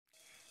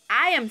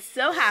am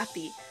so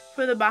happy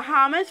for the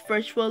Bahamas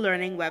Virtual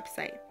Learning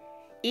website.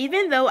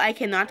 Even though I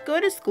cannot go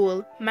to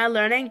school, my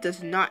learning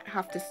does not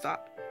have to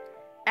stop.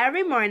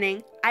 Every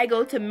morning, I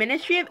go to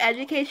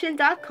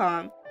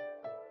ministryofeducation.com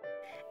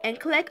and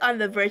click on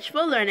the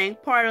Virtual Learning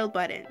Portal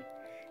button.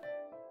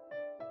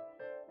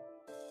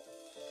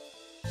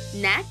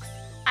 Next,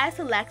 I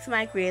select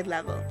my grade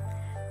level.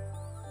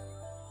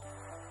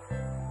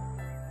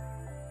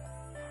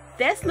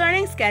 This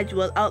learning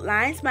schedule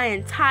outlines my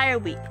entire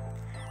week.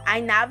 I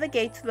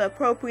navigate to the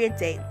appropriate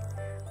date.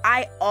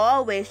 I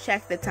always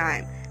check the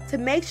time to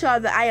make sure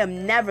that I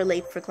am never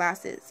late for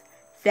classes.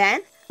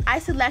 Then, I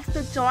select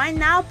the Join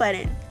Now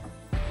button.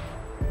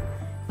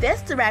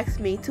 This directs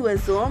me to a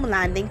Zoom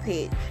landing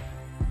page.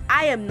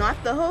 I am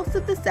not the host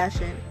of the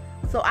session,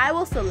 so I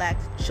will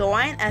select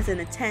Join as an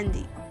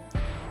attendee.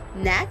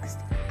 Next,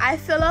 I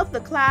fill out the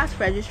class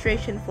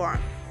registration form.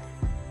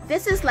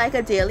 This is like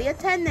a daily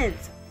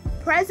attendance.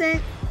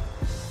 Present.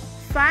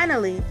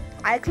 Finally,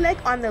 I click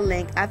on the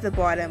link at the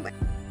bottom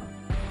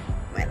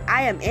when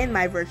I am in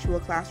my virtual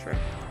classroom.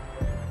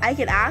 I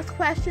can ask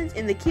questions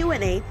in the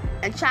Q&A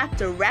and chat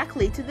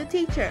directly to the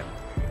teacher.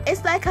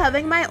 It's like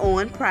having my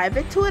own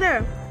private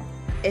tutor.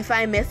 If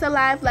I miss a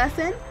live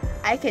lesson,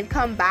 I can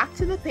come back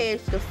to the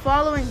page the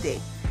following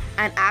day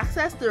and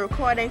access the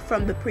recording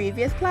from the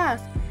previous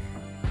class.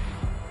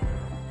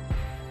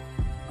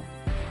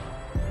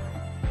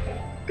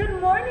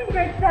 Good morning,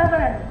 grade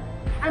 7,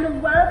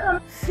 and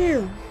welcome.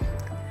 Phew.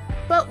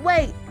 But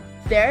wait,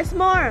 there's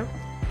more.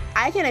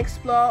 I can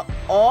explore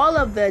all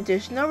of the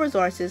additional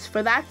resources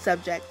for that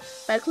subject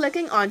by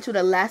clicking onto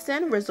the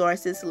Lesson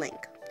Resources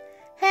link.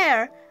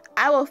 Here,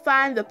 I will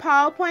find the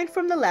PowerPoint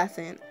from the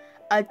lesson,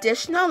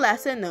 additional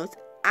lesson notes,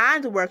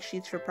 and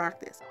worksheets for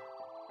practice.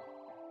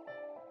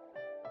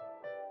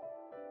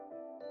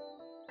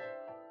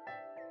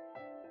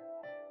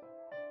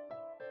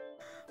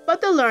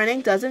 But the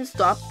learning doesn't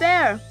stop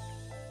there.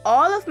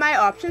 All of my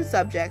option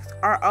subjects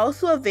are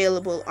also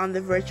available on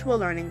the Virtual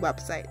Learning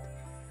website.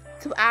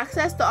 To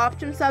access the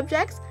option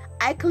subjects,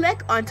 I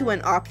click onto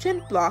an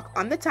option block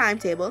on the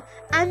timetable,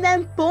 and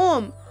then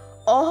boom,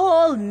 a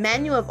whole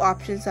menu of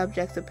option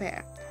subjects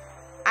appear.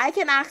 I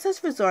can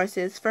access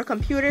resources for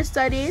computer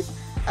studies,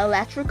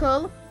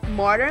 electrical,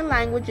 modern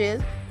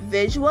languages,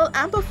 visual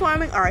and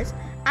performing arts,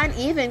 and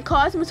even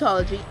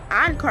cosmetology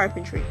and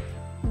carpentry.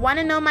 Want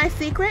to know my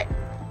secret?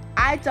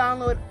 I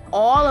download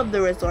all of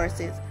the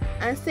resources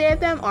and save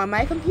them on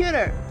my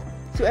computer.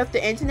 So if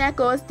the internet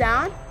goes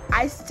down,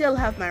 I still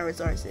have my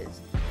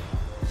resources.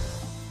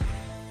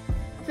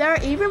 There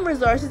are even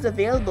resources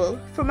available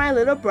for my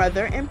little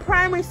brother in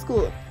primary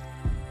school.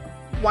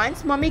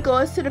 Once mommy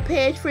goes to the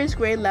page for his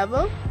grade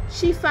level,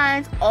 she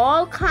finds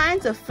all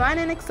kinds of fun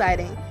and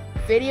exciting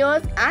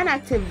videos and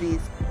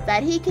activities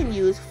that he can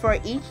use for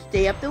each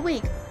day of the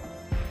week.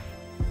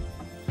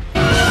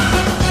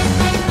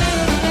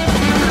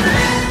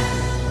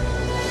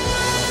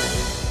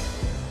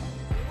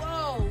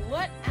 Whoa,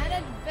 what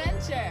an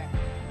adventure!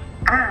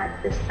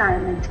 Add the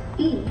silent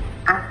E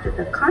after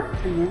the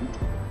consonant,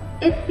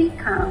 it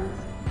becomes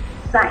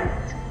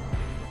sight.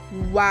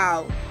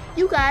 Wow,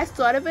 you guys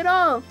thought of it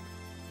all.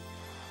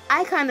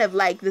 I kind of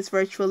like this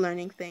virtual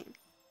learning thing.